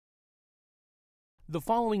The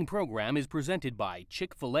following program is presented by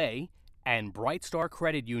Chick-fil-A and Bright Star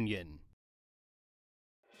Credit Union.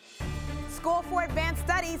 School for Advanced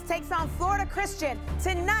Studies takes on Florida Christian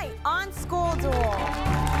tonight on School Duel.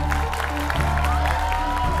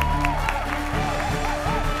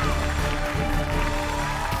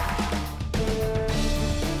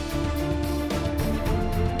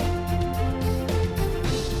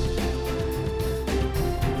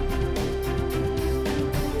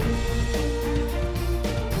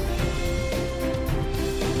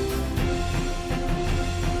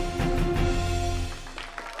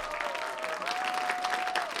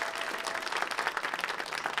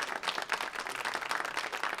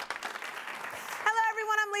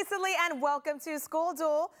 And welcome to School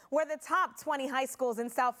Duel, where the top 20 high schools in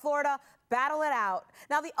South Florida battle it out.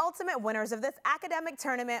 Now, the ultimate winners of this academic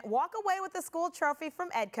tournament walk away with the school trophy from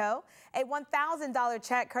EDCO, a $1,000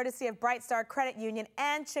 check courtesy of Bright Star Credit Union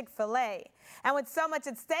and Chick-fil-A. And with so much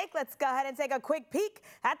at stake, let's go ahead and take a quick peek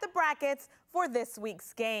at the brackets for this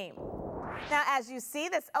week's game. Now, as you see,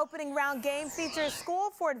 this opening round game features School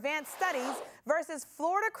for Advanced Studies versus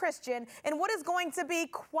Florida Christian in what is going to be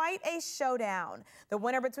quite a showdown. The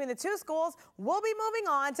winner between the two schools will be moving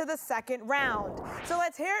on to the second round. So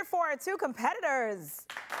let's hear it for our two competitors.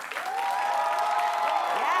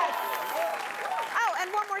 Yes. Oh,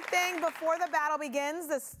 and one more thing before the battle begins,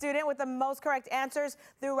 the student with the most correct answers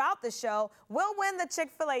throughout the show will win the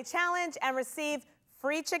Chick-fil-A challenge and receive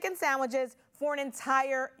free chicken sandwiches for an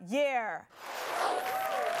entire year.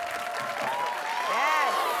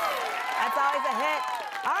 Yes, that's always a hit.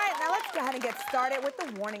 All right, now let's go ahead and get started with the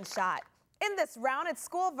warning shot. In this round, it's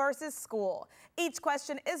school versus school. Each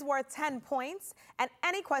question is worth 10 points, and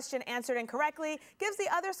any question answered incorrectly gives the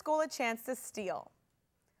other school a chance to steal.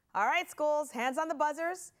 All right, schools, hands on the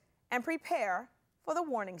buzzers, and prepare for the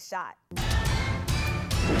warning shot.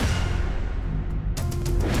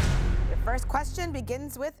 Your first question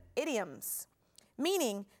begins with idioms,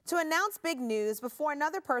 meaning to announce big news before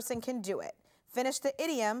another person can do it. Finish the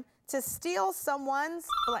idiom to steal someone's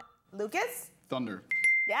blank. Lucas? Thunder.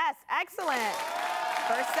 Yes, excellent.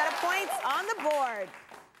 First set of points on the board.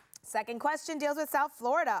 Second question deals with South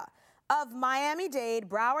Florida. Of Miami-Dade,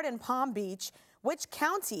 Broward, and Palm Beach, which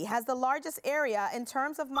county has the largest area in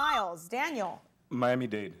terms of miles? Daniel?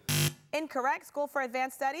 Miami-Dade. Incorrect. School for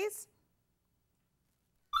Advanced Studies?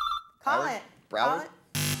 Colin? Broward?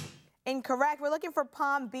 Incorrect. We're looking for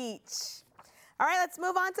Palm Beach. All right, let's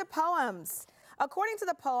move on to poems. According to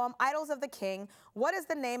the poem, Idols of the King, what is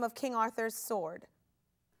the name of King Arthur's sword?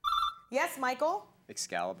 Yes, Michael?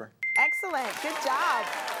 Excalibur. Excellent. Good job.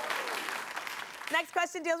 Next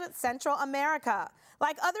question deals with Central America.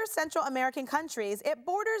 Like other Central American countries, it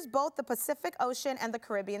borders both the Pacific Ocean and the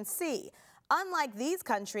Caribbean Sea. Unlike these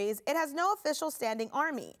countries, it has no official standing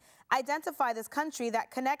army. Identify this country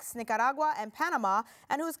that connects Nicaragua and Panama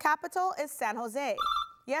and whose capital is San Jose.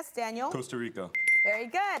 Yes, Daniel? Costa Rica. Very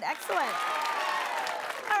good. Excellent.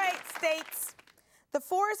 All right, states. The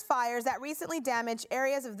forest fires that recently damaged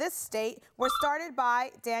areas of this state were started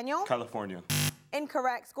by, Daniel? California.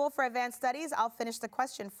 Incorrect. School for Advanced Studies, I'll finish the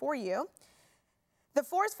question for you. The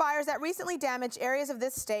forest fires that recently damaged areas of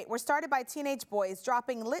this state were started by teenage boys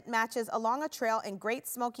dropping lit matches along a trail in Great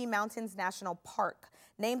Smoky Mountains National Park.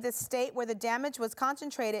 Name this state where the damage was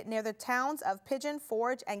concentrated near the towns of Pigeon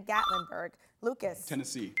Forge and Gatlinburg. Lucas?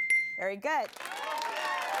 Tennessee. Very good.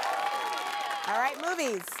 All right,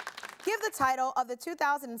 movies. Give the title of the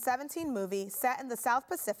 2017 movie set in the South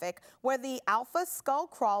Pacific where the alpha skull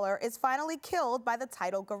crawler is finally killed by the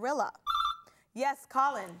title gorilla. Yes,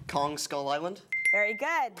 Colin? Kong Skull Island. Very good.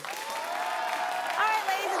 All right,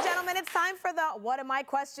 ladies and gentlemen, it's time for the What Am I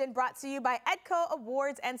question brought to you by EDCO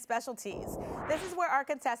Awards and Specialties. This is where our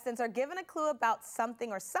contestants are given a clue about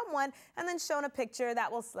something or someone and then shown a picture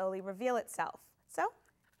that will slowly reveal itself. So,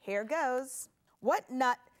 here goes. What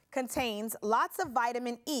nut contains lots of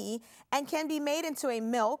vitamin E and can be made into a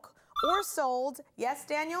milk or sold? Yes,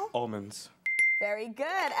 Daniel? Almonds. Very good.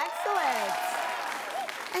 Excellent.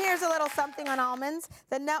 And here's a little something on almonds.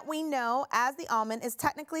 The nut we know as the almond is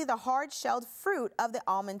technically the hard-shelled fruit of the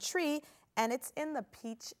almond tree, and it's in the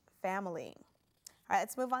peach family. All right,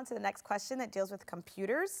 let's move on to the next question that deals with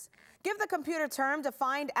computers. Give the computer term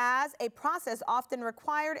defined as a process often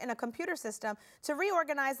required in a computer system to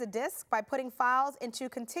reorganize the disk by putting files into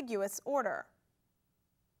contiguous order.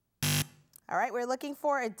 All right, we're looking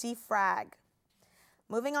for a defrag.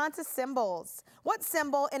 Moving on to symbols. What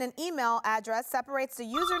symbol in an email address separates the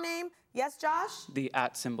username? Yes, Josh? The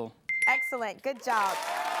 @ symbol. Excellent. Good job.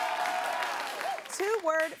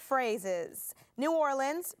 Two-word phrases. New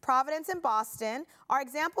Orleans, Providence, and Boston are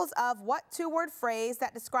examples of what two-word phrase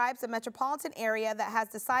that describes a metropolitan area that has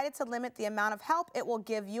decided to limit the amount of help it will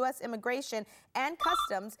give U.S. Immigration and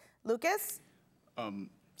Customs. Lucas?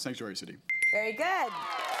 Sanctuary city. Very good.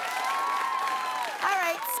 All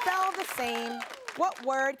right, spell the same. What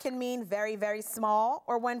word can mean very, very small,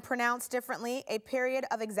 or when pronounced differently, a period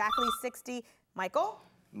of exactly 60? Michael?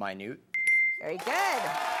 Minute. Very good.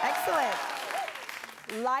 Excellent.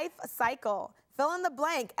 Life cycle. Fill in the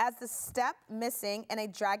blank as the step missing in a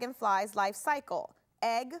dragonfly's life cycle.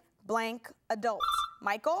 Egg, blank, adult.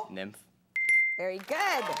 Michael? Nymph. Very good.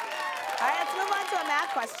 All right, let's move on to a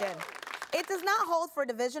math question. It does not hold for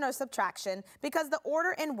division or subtraction because the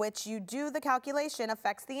order in which you do the calculation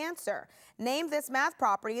affects the answer. Name this math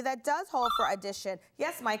property that does hold for addition.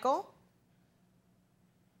 Yes, Michael?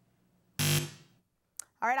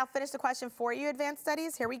 All right, I'll finish the question for you, Advanced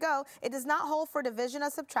Studies. Here we go. It does not hold for division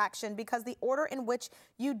or subtraction because the order in which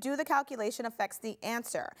you do the calculation affects the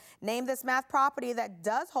answer. Name this math property that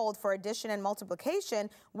does hold for addition and multiplication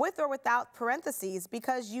with or without parentheses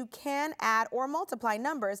because you can add or multiply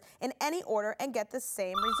numbers in any order and get the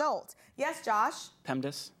same result. Yes, Josh?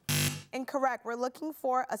 PEMDAS. Incorrect. We're looking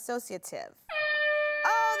for associative.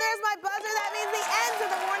 Oh, there's my buzzer. That means the end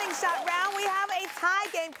of the morning shot round. We have a tie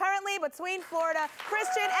game currently between Florida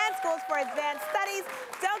Christian and Schools for Advanced Studies.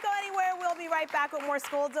 Don't go anywhere. We'll be right back with more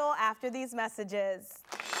School Duel after these messages.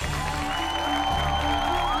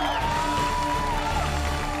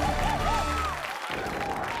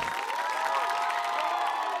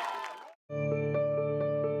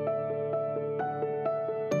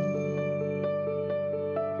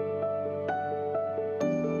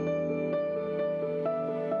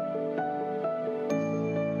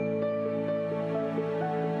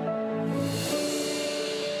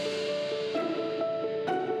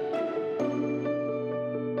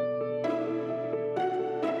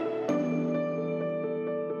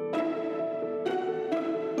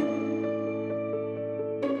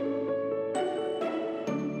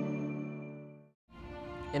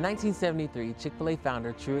 In 1973, Chick-fil-A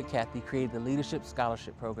founder Truett Cathy created the Leadership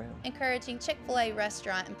Scholarship Program, encouraging Chick-fil-A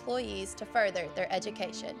restaurant employees to further their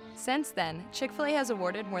education. Since then, Chick-fil-A has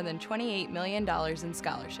awarded more than $28 million in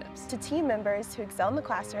scholarships to team members who excel in the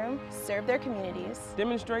classroom, serve their communities,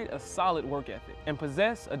 demonstrate a solid work ethic, and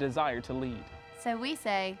possess a desire to lead. So we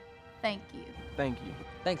say, thank you. Thank you.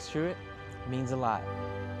 Thanks, Truett. It means a lot.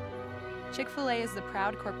 Chick-fil-A is the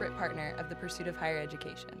proud corporate partner of the pursuit of higher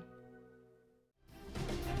education.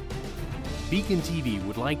 BECON-TV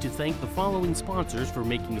would like to thank the following sponsors for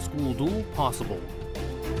making School Duel possible.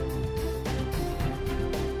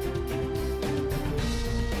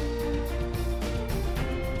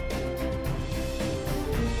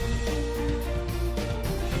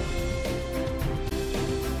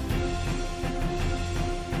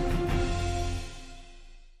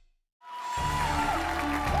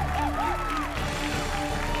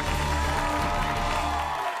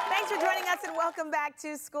 Welcome back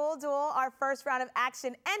to School Duel. Our first round of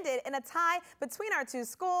action ended in a tie between our two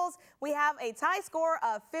schools. We have a tie score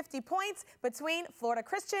of 50 points between Florida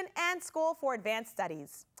Christian and School for Advanced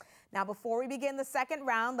Studies. Now, before we begin the second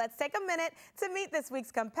round, let's take a minute to meet this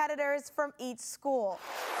week's competitors from each school.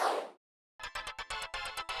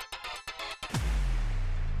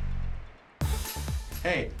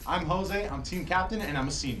 Hey, I'm Jose, I'm team captain, and I'm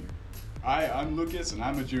a senior. Hi, I'm Lucas, and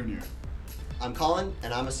I'm a junior. I'm Colin,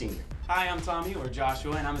 and I'm a senior. Hi, I'm Tommy, or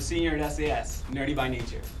Joshua, and I'm a senior at SAS, nerdy by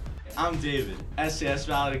nature. I'm David, SAS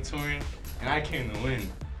valedictorian, and I came to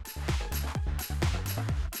win.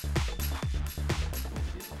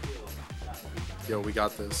 Yo, we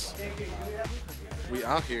got this. We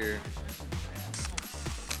out here.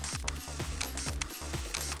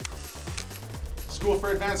 School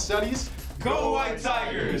for Advanced Studies. Go White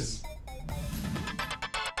Tigers!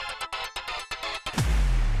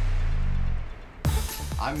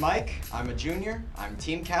 I'm Mike, I'm a junior, I'm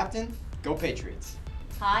team captain, go Patriots.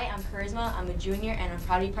 Hi, I'm Charisma, I'm a junior, and I'm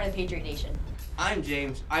proud to be part of Patriot Nation. I'm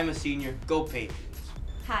James, I'm a senior, go Patriots.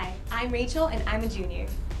 Hi, I'm Rachel, and I'm a junior.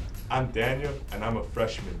 I'm Daniel, and I'm a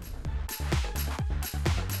freshman.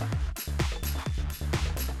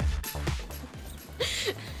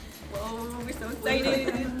 Whoa, we're so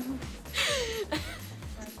excited.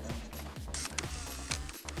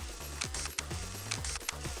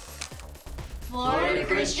 Florida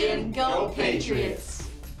Christian, go Patriots!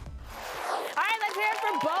 All right, let's hear it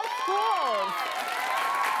for both schools.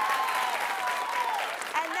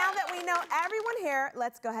 And now that we know everyone here winner.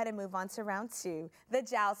 Let's go ahead and move on to round 2. The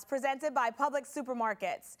Joust, presented by Public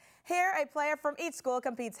Supermarkets. Here, a player from each school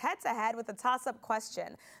competes head-to-head with a toss-up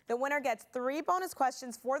question. The winner gets 3 bonus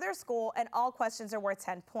questions for their school, and all questions are worth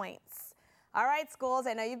 10 points. All right, schools,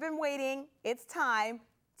 I know you've been waiting. It's time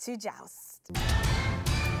to joust.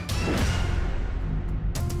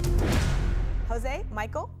 Jose,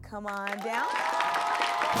 Michael, come on down.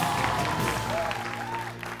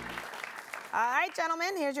 All right,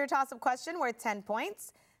 gentlemen, here's your toss-up question worth 10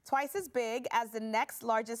 points. Twice as big as the next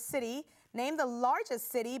largest city. Name the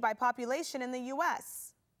largest city by population in the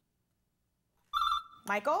U.S.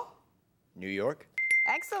 Michael? New York.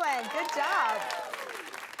 Excellent, good job.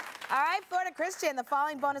 All right, Florida Christian, the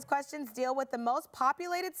following bonus questions deal with the most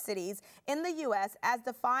populated cities in the U.S. as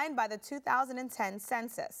defined by the 2010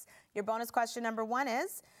 census. Your bonus question number 1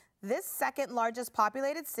 is, this second largest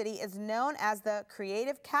populated city is known as the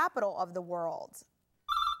creative capital of the world.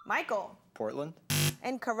 Michael? Portland.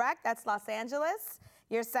 Incorrect, that's Los Angeles.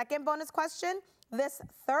 Your second bonus question, this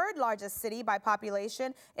third largest city by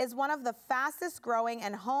population is one of the fastest growing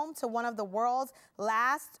and home to one of the world's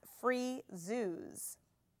last free zoos.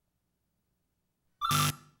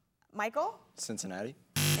 Michael? Cincinnati.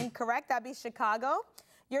 Incorrect, that'd be Chicago.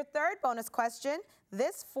 Your third bonus question,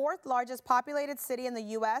 this fourth largest populated city in the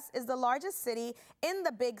U.S. is the largest city in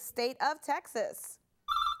the big state of Texas.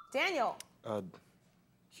 Daniel?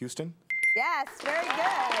 Houston. Yes, very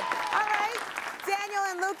good. All right, Daniel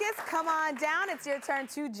and Lucas, come on down. It's your turn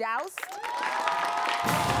to joust.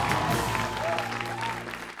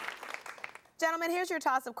 Gentlemen, here's your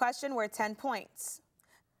toss-up question worth 10 points.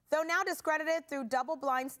 Though now discredited through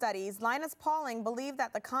double-blind studies, Linus Pauling believed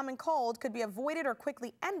that the common cold could be avoided or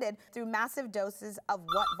quickly ended through massive doses of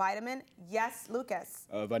what vitamin? Yes, Lucas.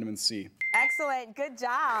 Vitamin C. Excellent, good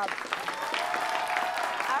job.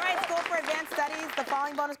 All right, School for Advanced Studies, the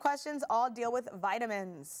following bonus questions all deal with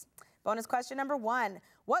vitamins. Bonus question number 1,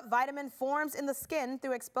 what vitamin forms in the skin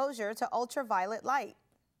through exposure to ultraviolet light?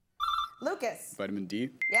 Lucas. Vitamin D.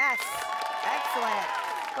 Yes, excellent.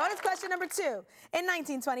 Bonus question number 2. In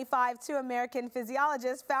 1925, 2 American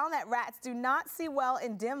physiologists found that rats do not see well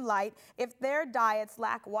in dim light if their diets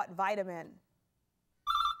lack what vitamin?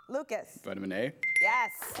 Lucas. Vitamin A.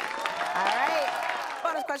 Yes. All right.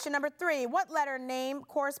 Bonus question number 3. What letter name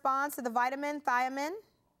corresponds to the vitamin thiamine?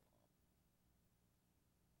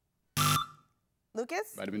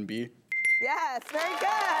 Lucas? Vitamin B. Yes, very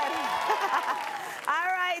good.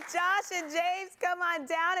 All right, Josh and James, come on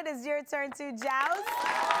down. It is your turn to joust.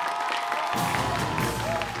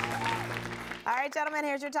 All right, gentlemen,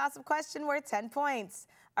 here's your toss-up question worth 10 points.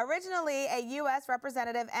 Originally a U.S.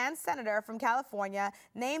 representative and senator from California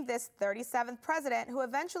named this 37th president who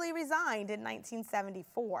eventually resigned in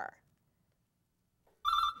 1974.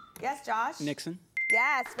 Yes, Josh? Nixon.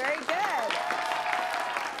 Yes, very good.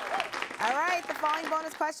 All right, the following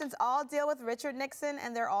bonus questions all deal with Richard Nixon,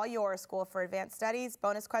 and they're all yours, School for Advanced Studies.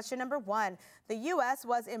 Bonus question number 1. The U.S.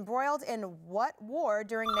 was embroiled in what war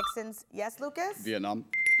during Nixon's... Yes, Lucas? Vietnam.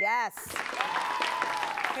 Yes.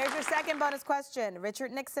 Here's your second bonus question.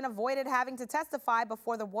 Richard Nixon avoided having to testify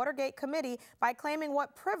before the Watergate Committee by claiming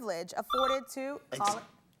what privilege afforded to...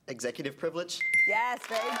 Executive privilege? Yes,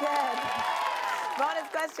 very good. Bonus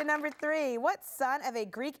question number 3. What son of a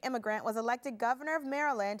Greek immigrant was elected governor of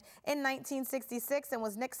Maryland in 1966 and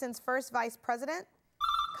was Nixon's first vice president?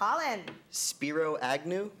 Colin. Spiro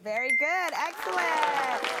Agnew. Very good. Excellent.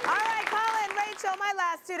 All right, Colin, Rachel, my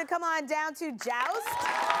last 2 to come on down to joust.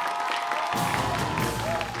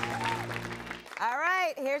 All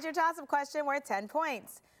right, here's your toss-up question worth 10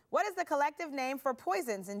 points. What is the collective name for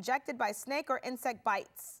poisons injected by snake or insect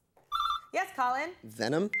bites? Yes, Colin?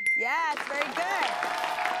 Venom. Yes, very good.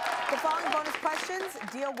 The following bonus questions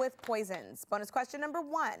deal with poisons. Bonus question number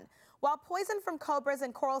 1. While poison from cobras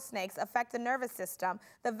and coral snakes affect the nervous system,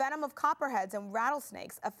 the venom of copperheads and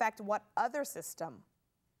rattlesnakes affect what other system?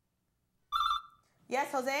 Yes,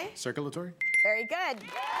 Jose? Circulatory. Very good.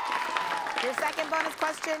 Your second bonus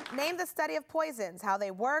question, name the study of poisons, how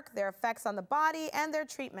they work, their effects on the body, and their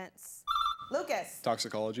treatments. Lucas?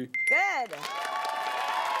 Toxicology. Good.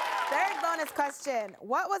 Third bonus question.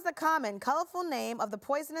 What was the common, colorful name of the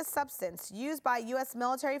poisonous substance used by U.S.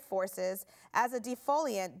 military forces as a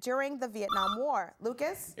defoliant during the Vietnam War?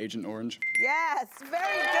 Lucas? Agent Orange. Yes, very good.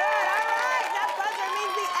 All right, that buzzer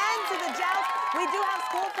means the end to the joust. We do have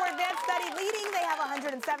School for Advanced Study leading. They have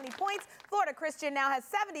 170 points. Florida Christian now has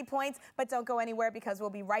 70 points, but don't go anywhere because we'll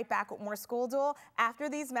be right back with more School Duel after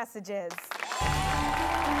these messages.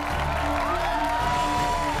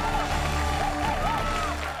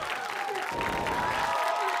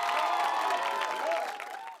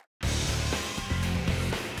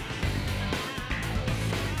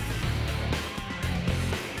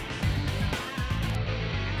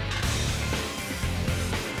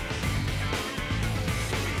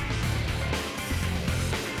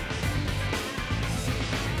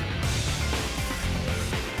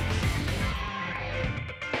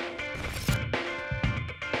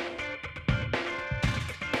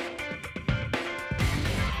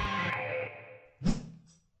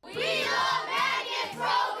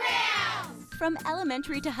 From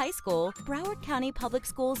elementary to high school, Broward County Public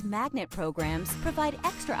Schools magnet programs provide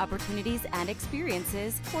extra opportunities and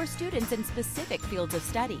experiences for students in specific fields of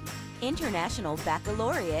study. International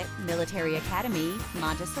Baccalaureate, Military Academy,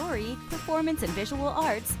 Montessori, Performance and Visual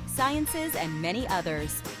Arts, Sciences, and many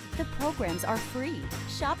others. The programs are free.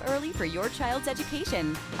 Shop early for your child's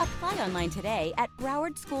education. Apply online today at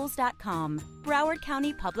browardschools.com. Broward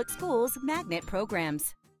County Public Schools magnet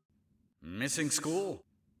programs. Missing school?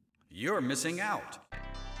 You're missing out.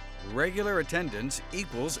 Regular attendance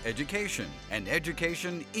equals education, and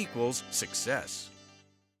education equals success.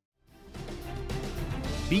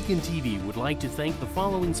 BECON-TV would like to thank the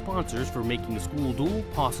following sponsors for making School Duel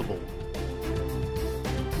possible.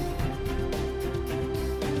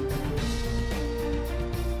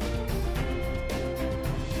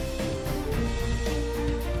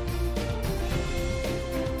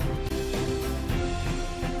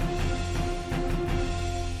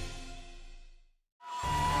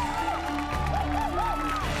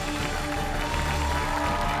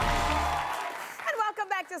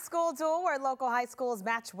 School Duel, where local high schools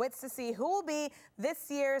match wits to see who will be this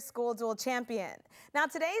year's School Duel champion. Now,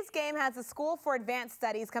 today's game has the School for Advanced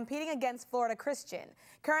Studies competing against Florida Christian.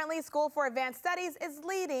 Currently, School for Advanced Studies is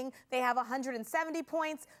leading. They have 170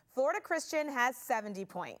 points. Florida Christian has 70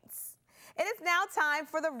 points. It is now time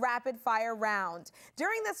for the rapid fire round.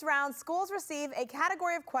 During this round, schools receive a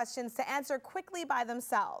category of questions to answer quickly by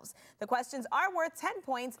themselves. The questions are worth 10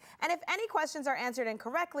 points, and if any questions are answered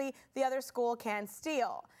incorrectly, the other school can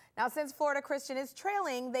steal. Now, since Florida Christian is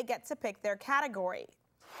trailing, they get to pick their category.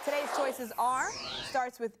 Today's choices are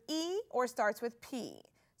starts with E or starts with P.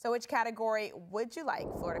 So which category would you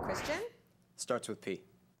like, Florida Christian? Starts with P.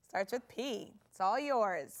 Starts with P. It's all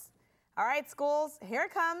yours. All right, schools, here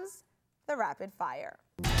comes the rapid fire.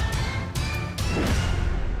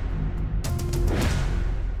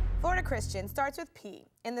 Florida Christian starts with P.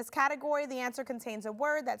 In this category, the answer contains a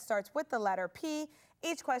word that starts with the letter P.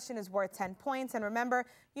 Each question is worth 10 points, and remember,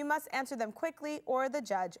 you must answer them quickly or the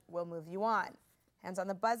judge will move you on. Hands on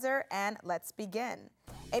the buzzer, and let's begin.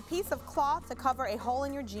 A piece of cloth to cover a hole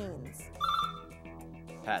in your jeans.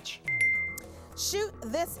 Patch. Shoot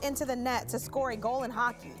this into the net to score a goal in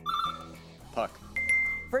hockey. Puck.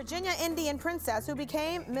 Virginia Indian princess who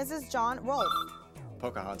became Mrs. John Rolfe.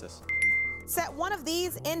 Pocahontas. Set one of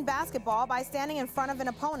these in basketball by standing in front of an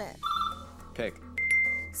opponent. Pig.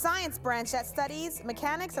 Science branch that studies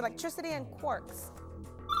mechanics, electricity, and quarks.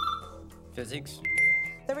 Physics.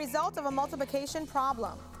 The result of a multiplication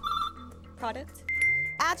problem. Product.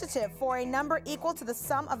 Adjective for a number equal to the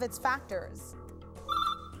sum of its factors.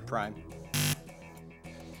 Prime.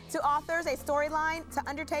 To authors, a storyline. To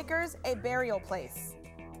undertakers, a burial place.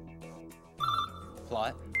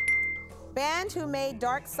 Plot. Band who made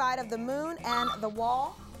Dark Side of the Moon and The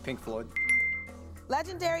Wall. Pink Floyd.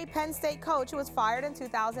 Legendary Penn State coach who was fired in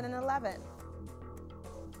 2011.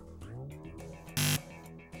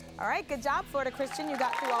 All right, good job, Florida Christian. You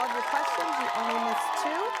got through all of your questions. You only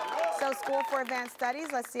missed 2. So School for Advanced Studies,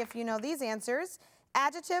 let's see if you know these answers.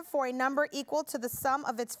 Adjective for a number equal to the sum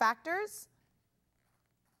of its factors.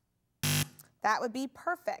 That would be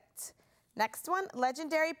perfect. Next one,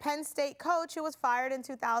 legendary Penn State coach who was fired in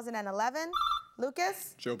 2011.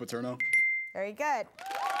 Lucas? Joe Paterno. Very good.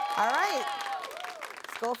 All right.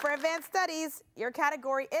 School for Advanced Studies, your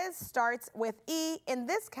category starts with E. In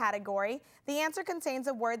this category, the answer contains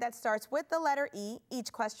a word that starts with the letter E.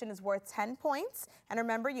 Each question is worth 10 points. And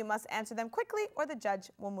remember, you must answer them quickly or the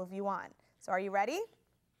judge will move you on. So are you ready?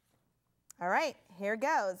 All right, here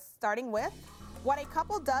goes. Starting with what a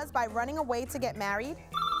couple does by running away to get married.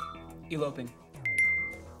 Eloping.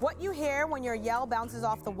 What you hear when your yell bounces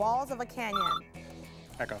off the walls of a canyon.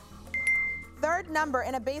 Echo. Third number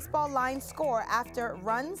in a baseball line score after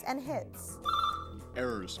runs and hits.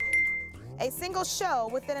 Errors. A single show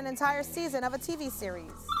within an entire season of a TV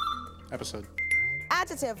series. Episode.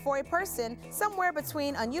 Adjective for a person somewhere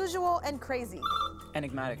between unusual and crazy.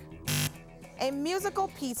 Enigmatic. A musical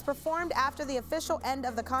piece performed after the official end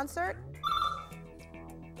of the concert.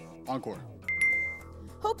 Encore.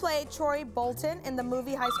 Who played Troy Bolton in the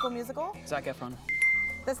movie High School Musical? Zac Efron.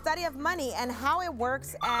 The study of money and how it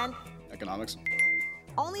works, and Economics.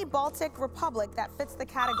 only Baltic Republic that fits the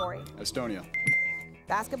category. Estonia.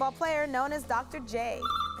 Basketball player known as Dr. J.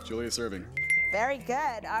 Julius Erving. Very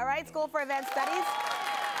good. All right, School for Advanced Studies.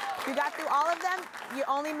 You got through all of them. You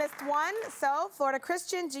only missed one. So, Florida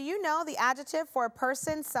Christian, do you know the adjective for a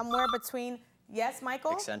person somewhere between, yes,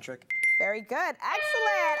 Michael? Eccentric. Very good.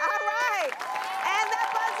 Excellent. All right. And that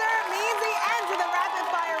buzzer means the end of the rapid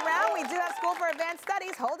fire round. We do have School for Advanced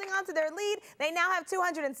Studies holding on to their lead. They now have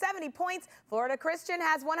 270 points. Florida Christian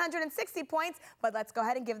has 160 points. But let's go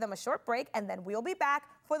ahead and give them a short break, and then we'll be back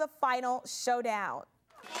for the final showdown.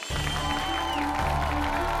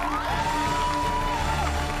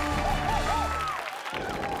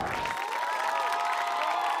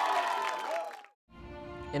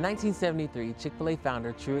 In 1973, Chick-fil-A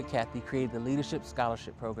founder Truett Cathy created the Leadership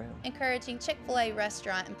Scholarship Program, encouraging Chick-fil-A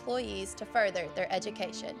restaurant employees to further their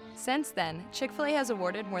education. Since then, Chick-fil-A has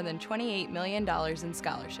awarded more than $28 million in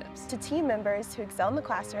scholarships to team members who excel in the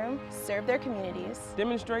classroom, serve their communities,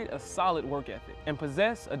 demonstrate a solid work ethic, and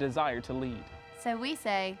possess a desire to lead. So we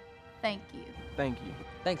say, thank you. Thank you.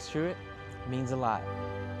 Thanks, Truett. It means a lot.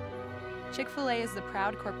 Chick-fil-A is the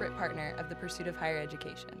proud corporate partner of the pursuit of higher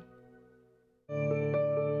education.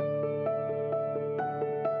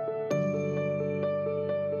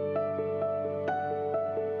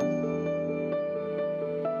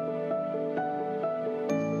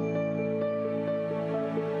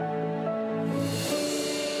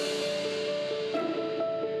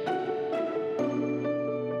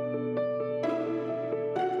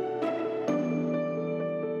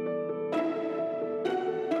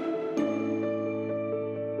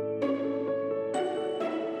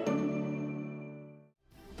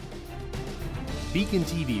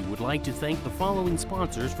 BECON-TV would like to thank the following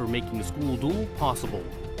sponsors for making the School Duel possible.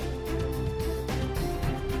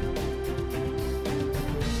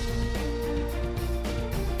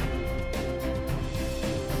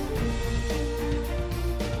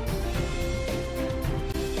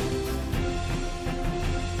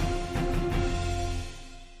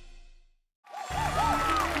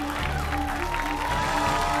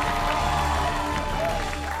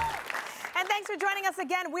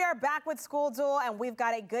 Again, we are back with School Duel, and we've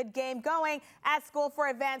got a good game going at School for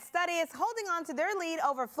Advanced Studies, holding on to their lead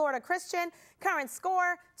over Florida Christian. Current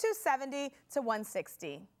score, 270 to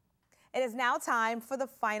 160. It is now time for the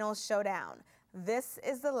final showdown. This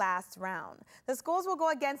is the last round. The schools will go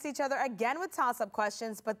against each other again with toss-up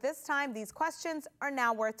questions, but this time these questions are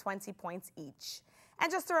now worth 20 points each.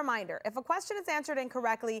 And just a reminder, if a question is answered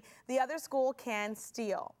incorrectly, the other school can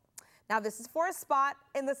steal. Now, this is for a spot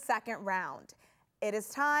in the second round. It is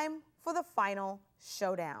time for the final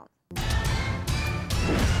showdown.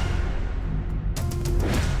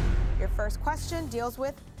 Your first question deals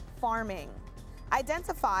with farming.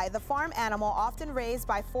 Identify the farm animal often raised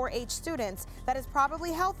by 4-H students that is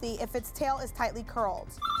probably healthy if its tail is tightly curled.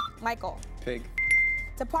 Michael. Pig.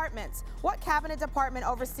 Departments. What cabinet department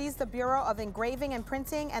oversees the Bureau of Engraving and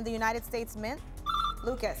Printing and the United States Mint?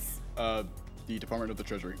 Lucas. The Department of the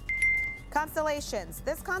Treasury. Constellations.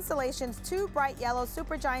 This constellation's two bright yellow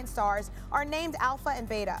supergiant stars are named Alpha and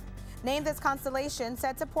Beta. Name this constellation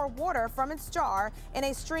said to pour water from its jar in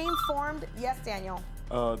a stream formed. Yes, Daniel.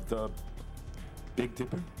 The Big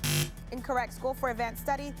Dipper. Incorrect. School for Advanced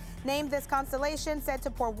Study. Name this constellation said to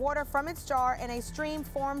pour water from its jar in a stream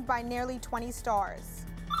formed by nearly 20 stars.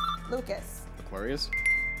 Lucas. Aquarius.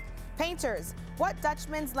 Painters. What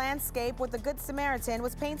Dutchman's landscape with the Good Samaritan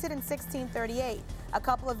was painted in 1638, a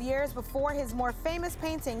couple of years before his more famous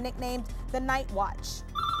painting nicknamed The Night Watch?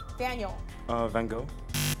 Daniel. Van Gogh.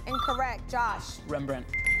 Incorrect. Josh. Rembrandt.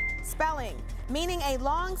 Spelling. Meaning a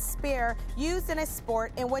long spear used in a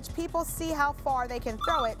sport in which people see how far they can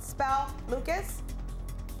throw it. Spell. Lucas.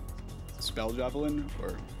 Spell javelin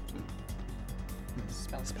or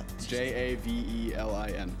Spell.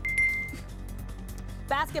 Javelin.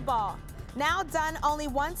 Basketball. Now done only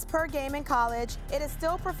once per game in college, it is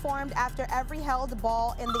still performed after every held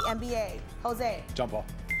ball in the NBA. Jose. Jump ball.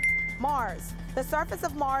 Mars. The surface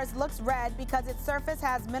of Mars looks red because its surface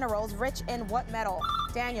has minerals rich in what metal?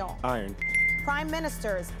 Daniel. Iron. Prime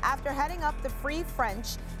ministers. After heading up the Free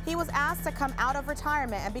French, he was asked to come out of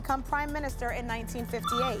retirement and become prime minister in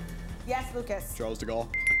 1958. Yes, Lucas. Charles de Gaulle.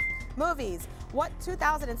 Movies. What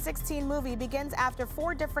 2016 movie begins after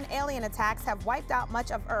 4 different alien attacks have wiped out much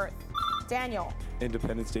of Earth? Daniel.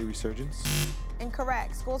 Independence Day Resurgence.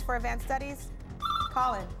 Incorrect. Schools for Advanced Studies.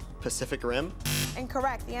 Colin. Pacific Rim.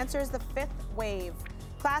 Incorrect. The answer is The Fifth Wave.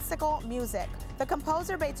 Classical music. The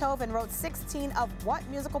composer Beethoven wrote 16 of what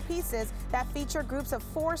musical pieces that feature groups of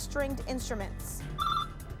 4-stringed instruments?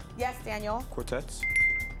 Yes, Daniel. Quartets.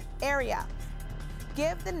 Area.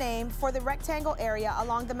 Give the name for the rectangle area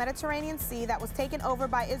along the Mediterranean Sea that was taken over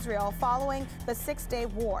by Israel following the Six-Day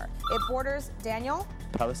War. It borders. Daniel.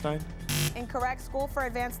 Palestine. Incorrect. School for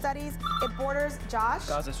Advanced Studies. It borders. Josh.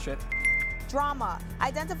 Gaza Strip. Drama.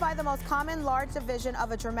 Identify the most common large division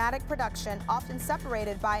of a dramatic production, often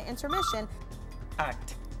separated by intermission.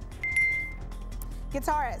 Act.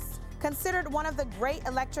 Guitarist. Considered one of the great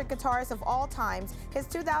electric guitarists of all times, his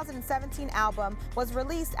 2017 album was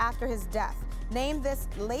released after his death. Name this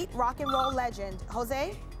late rock and roll legend.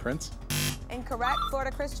 Jose? Prince. Incorrect. Florida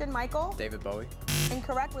Christian. Michael? David Bowie.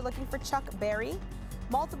 Incorrect. We're looking for Chuck Berry.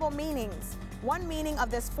 Multiple meanings. One meaning of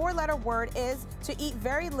this four-letter word is to eat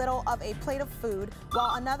very little of a plate of food,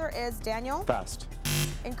 while another is, Daniel? Fast.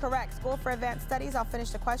 Incorrect. School for Advanced Studies. I'll finish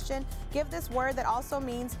the question. Give this word that also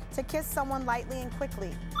means to kiss someone lightly and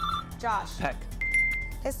quickly. Josh? Peck.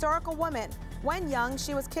 Historical woman. When young,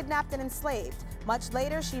 she was kidnapped and enslaved. Much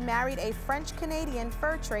later, she married a French-Canadian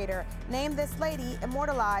fur trader. Name this lady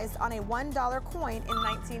immortalized on a $1 coin in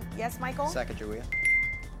Yes, Michael? Sacagawea.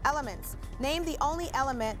 Elements. Name the only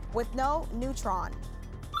element with no neutron.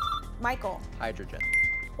 Michael. Hydrogen.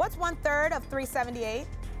 What's 1/3 of 378?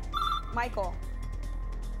 Michael.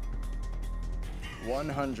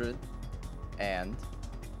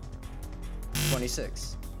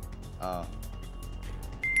 126.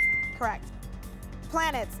 Correct.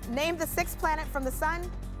 Planets. Name the sixth planet from the sun.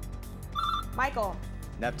 Michael.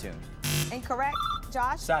 Neptune. Incorrect.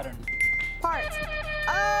 Josh. Saturn. Parts.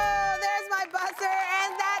 Oh, there's my buzzer,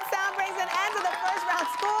 and that sound brings an end to the first round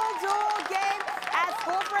School Duel game as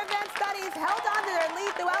School for Advanced Studies held on to their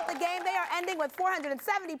lead throughout the game. They are ending with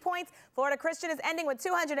 470 points. Florida Christian is ending with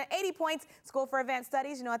 280 points. School for Advanced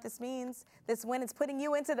Studies, you know what this means. This win is putting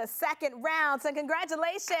you into the second round, so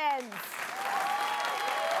congratulations.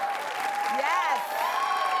 Yes.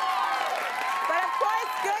 But of course,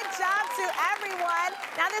 good job to everyone.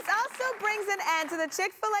 Now this also brings an end to the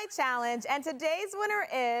Chick-fil-A Challenge, and today's winner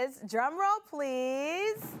is, drum roll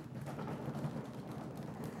please,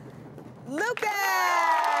 Lucas!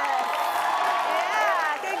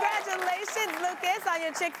 Yeah, congratulations, Lucas, on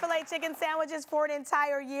your Chick-fil-A chicken sandwiches for an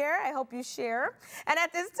entire year. I hope you share. And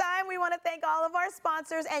at this time, we want to thank all of our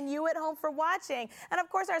sponsors and you at home for watching. And of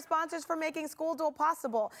course, our sponsors for making School Duel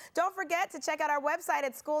possible. Don't forget to check out our website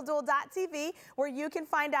at schoolduel.tv, where you can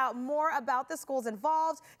find out more about the schools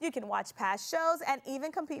involved. You can watch past shows and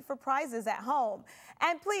even compete for prizes at home.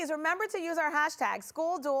 And please remember to use our hashtag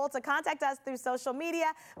SchoolDuel to contact us through social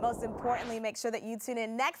media. Most importantly, make sure that you tune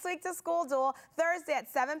in next week to School Duel, Thursday at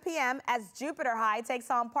 7 p.m. as Jupiter High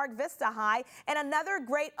takes on Park Vista High in another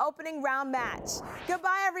great opening round match.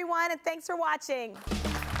 Goodbye, everyone, and thanks for watching.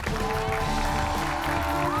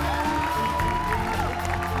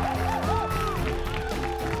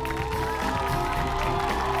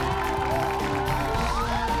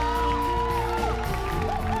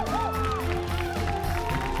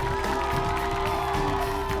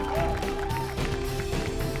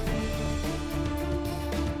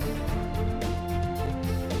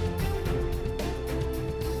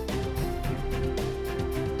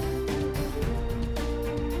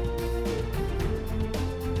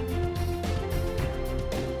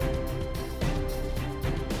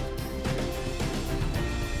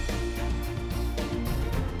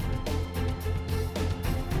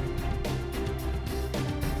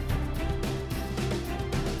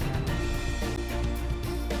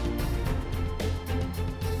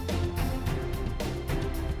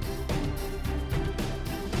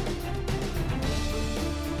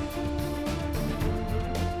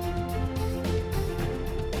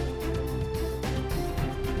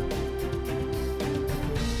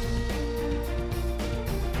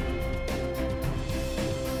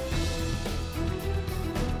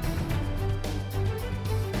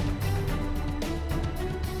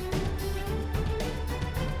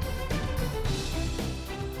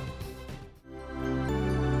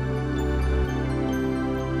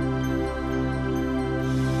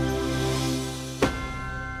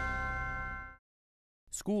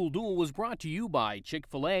 School Duel was brought to you by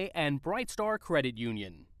Chick-fil-A and Bright Star Credit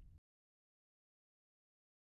Union.